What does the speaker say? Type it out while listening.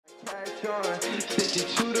Said you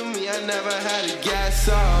true to me, I never had a gas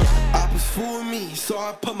off. I was fooling me, so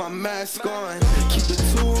I put my mask on. Keep it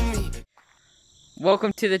to me.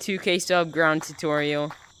 Welcome to the 2K sub ground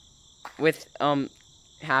tutorial with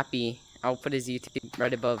Happy. I'll put his YouTube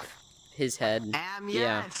right above his head.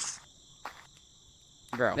 Yes.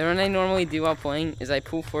 Bro. Then what I normally do while playing is I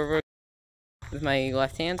pull forward with my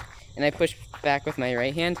left hand and I push back with my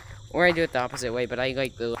right hand, or I do it the opposite way, but I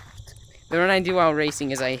like the left. Then what I do while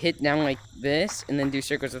racing is I hit down like this and then do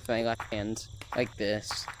circles with my left hand like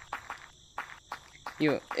this.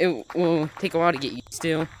 It will take a while to get used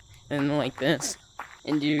to, and like this,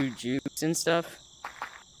 and do jukes and stuff.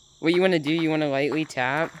 What you want to do, you want to lightly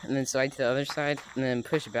tap and then slide to the other side and then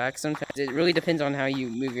push back sometimes. It really depends on how you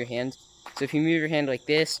move your hand. So if you move your hand like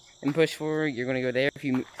this and push forward, you're going to go there. If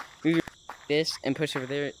you move your this and push over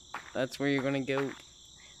there, that's where you're going to go.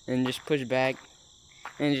 And just push back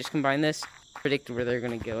and just combine this. Predict where they're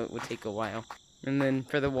going to go. It would take a while. And then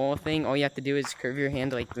for the wall thing, all you have to do is curve your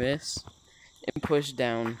hand like this and push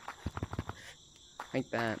down like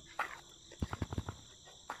that.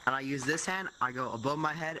 And I use this hand, I go above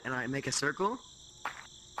my head and I make a circle.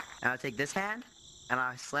 And I take this hand and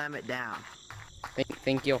I slam it down.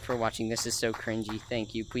 Thank you all for watching. This is so cringy.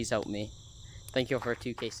 Thank you. Please help me. Thank you all for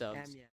 2K subs.